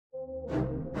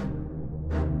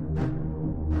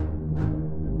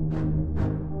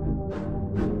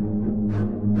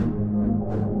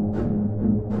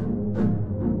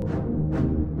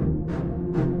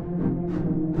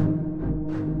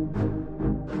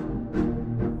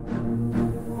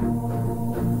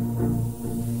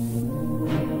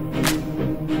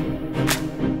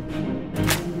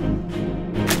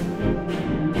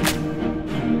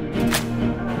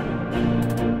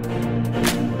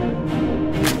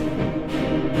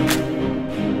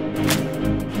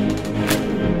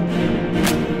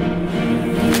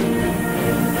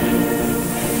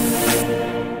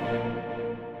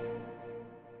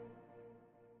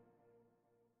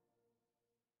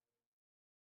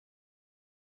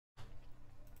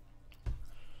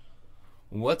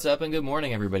What's up and good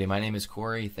morning, everybody. My name is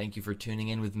Corey. Thank you for tuning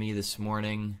in with me this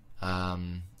morning.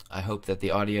 I hope that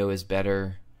the audio is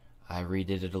better. I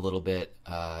redid it a little bit.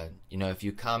 If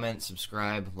you comment,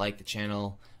 subscribe, like the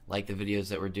channel, like the videos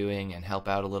that we're doing, and help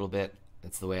out a little bit,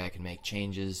 that's the way I can make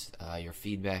changes. Your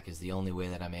feedback is the only way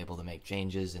that I'm able to make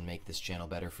changes and make this channel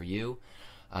better for you.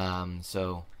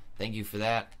 So thank you for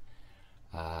that.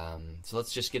 So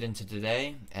let's just get into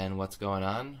today and what's going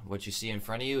on. What you see in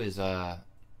front of you is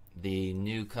the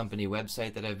new company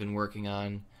website that I've been working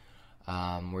on,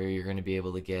 where you're going to be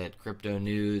able to get crypto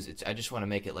news. I just want to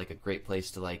make it like a great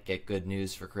place to get good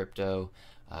news for crypto,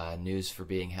 news for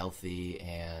being healthy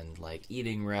and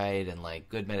eating right, and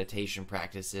good meditation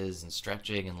practices and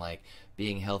stretching and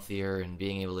being healthier and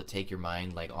being able to take your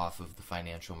mind off of the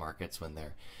financial markets when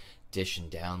they're dishing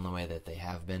down the way that they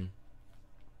have been.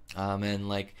 I'm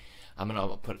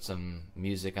gonna put some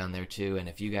music on there too, and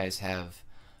if you guys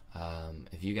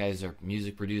are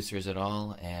music producers at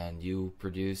all and you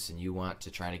produce and you want to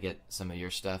try to get some of your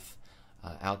stuff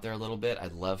out there a little bit,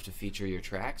 I'd love to feature your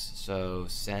tracks. So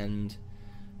send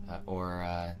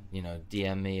or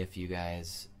DM me if you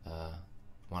guys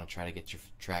want to try to get your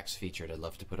tracks featured. I'd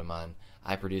love to put them on.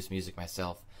 I produce music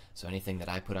myself, so anything that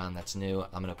I put on that's new,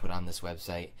 I'm going to put on this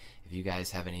website. If you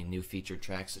guys have any new featured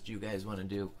tracks that you guys want to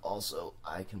do, also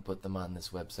I can put them on this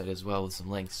website as well with some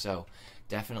links, so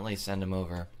definitely send them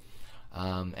over.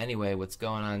 Anyway, what's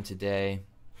going on today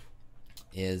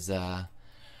is Elisa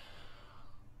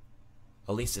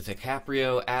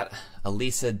DiCaprio at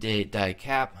Elisa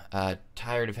DiCap.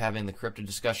 Tired of having the crypto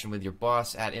discussion with your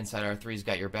boss at Inside R3's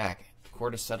got your back.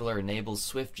 Corda settler enables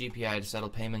Swift GPI to settle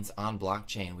payments on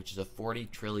blockchain, which is a $40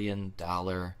 trillion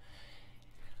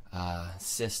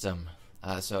system.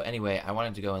 So anyway, I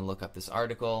wanted to go and look up this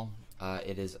article.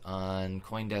 It is on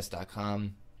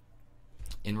CoinDesk.com.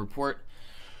 In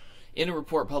a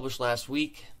report published last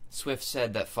week, Swift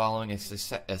said that following a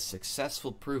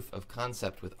successful proof of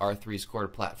concept with R3's Corda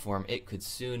platform, it could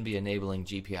soon be enabling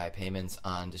GPI payments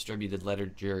on distributed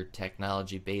ledger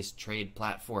technology-based trade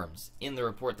platforms. In the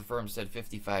report, the firm said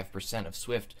 55% of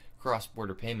Swift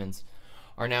cross-border payments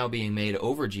are now being made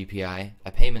over GPI,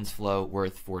 a payments flow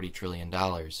worth $40 trillion.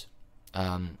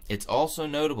 It's also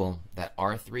notable that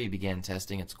R3 began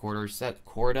testing its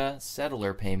Corda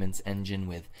settler payments engine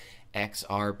with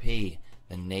XRP,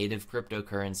 the native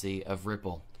cryptocurrency of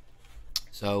Ripple.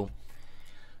 So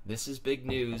this is big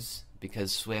news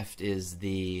because Swift is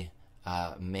the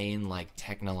main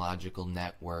technological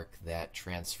network that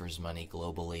transfers money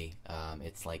globally.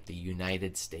 It's like the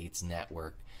United States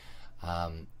network.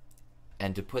 And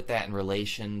to put that in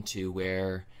relation to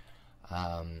where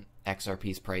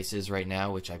XRP's price is right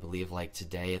now, which I believe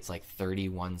today it's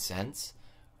 31 cents.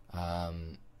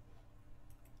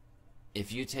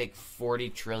 If you take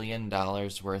 $40 trillion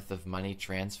worth of money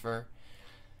transfer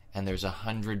and there's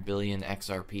 100 billion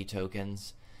XRP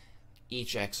tokens,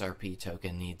 each XRP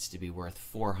token needs to be worth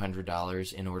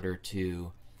 $400 in order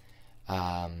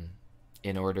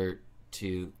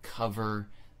to cover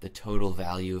the total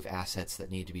value of assets that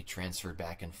need to be transferred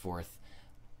back and forth,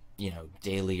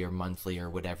 daily or monthly or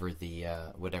whatever the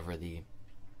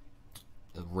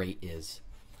rate is.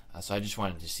 So I just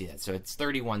wanted to see that. So it's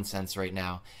 31 cents right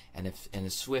now, and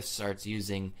if Swift starts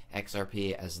using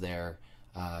XRP as their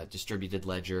distributed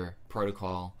ledger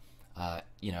protocol,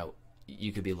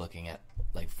 you could be looking at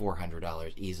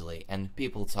 $400 easily. And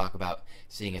people talk about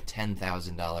seeing a $10,000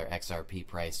 XRP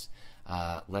price.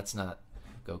 Let's not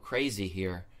go crazy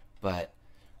here, but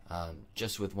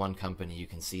just with one company, you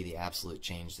can see the absolute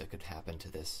change that could happen to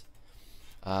this.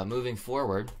 Moving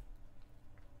forward.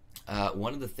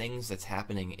 One of the things that's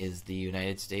happening is the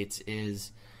United States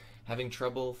is having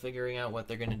trouble figuring out what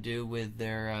they're going to do with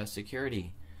their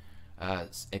security. An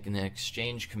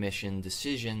exchange commission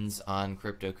decisions on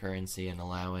cryptocurrency and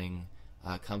allowing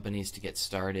companies to get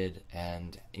started,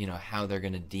 and how they're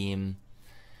going to deem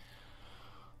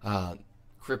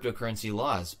cryptocurrency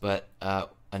laws. But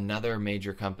another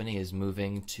major company is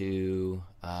moving to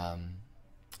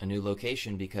a new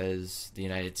location because the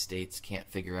United States can't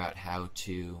figure out how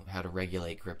to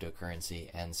regulate cryptocurrency,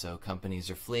 and so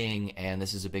companies are fleeing, and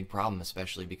this is a big problem,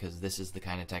 especially because this is the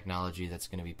kind of technology that's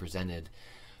going to be presented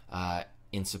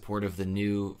in support of the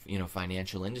new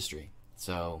financial industry.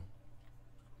 So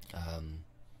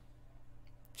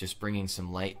just bringing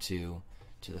some light to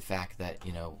the fact that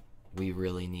we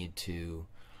really need to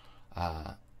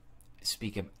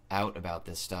speak out about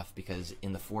this stuff, because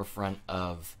in the forefront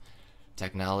of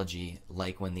technology,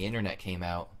 when the internet came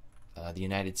out, the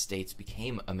United States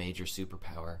became a major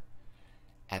superpower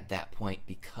at that point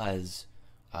because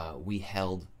we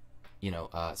held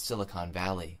Silicon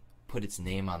Valley put its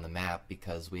name on the map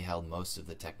because we held most of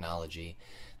the technology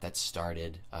that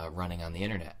started running on the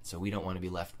internet. So we don't want to be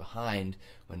left behind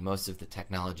when most of the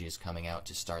technology is coming out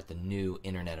to start the new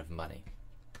Internet of Money.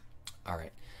 All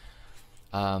right.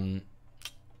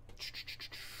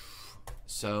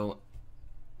 So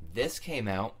this came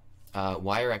out.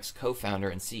 WireX co-founder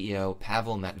and CEO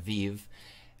Pavel Matveev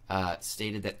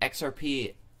stated that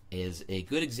XRP is a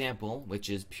good example, which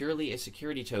is purely a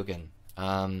security token.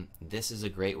 This is a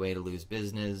great way to lose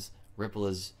business. Ripple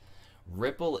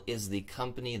is the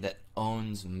company that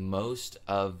owns most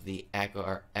of the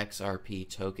XRP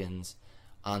tokens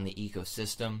on the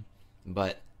ecosystem,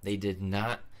 but they did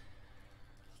not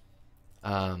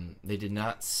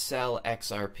sell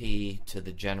XRP to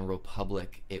the general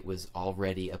public. It was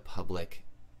already a public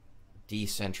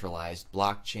decentralized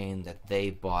blockchain that they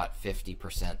bought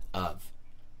 50% of.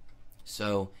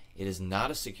 So it is not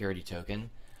a security token.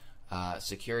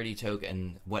 Security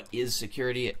token, what is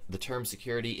security? The term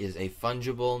security is a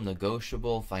fungible,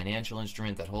 negotiable financial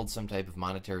instrument that holds some type of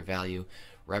monetary value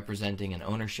representing an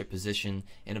ownership position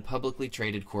in a publicly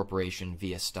traded corporation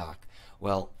via stock.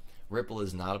 Well, Ripple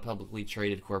is not a publicly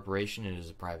traded corporation, it is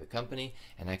a private company,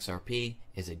 and XRP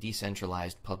is a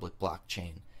decentralized public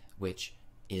blockchain, which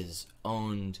is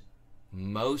owned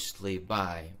mostly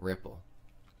by Ripple.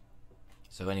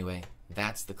 So anyway,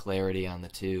 that's the clarity on the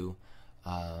two.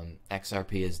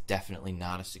 XRP is definitely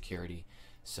not a security.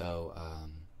 So,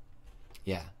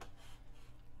 yeah.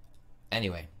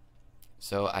 Anyway,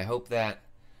 so I hope that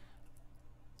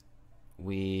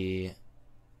we...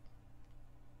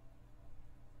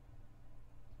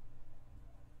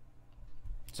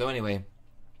 So anyway,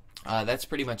 that's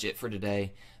pretty much it for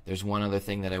today. There's one other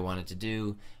thing that I wanted to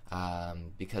do.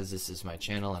 Because this is my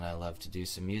channel and I love to do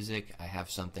some music, I have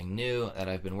something new that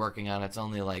I've been working on. It's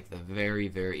only like the very,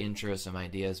 very intro, some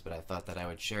ideas, but I thought that I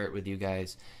would share it with you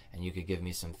guys and you could give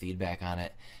me some feedback on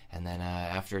it. And then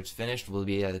after it's finished, we'll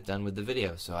be done with the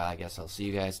video. So I guess I'll see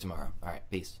you guys tomorrow. Alright,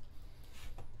 peace.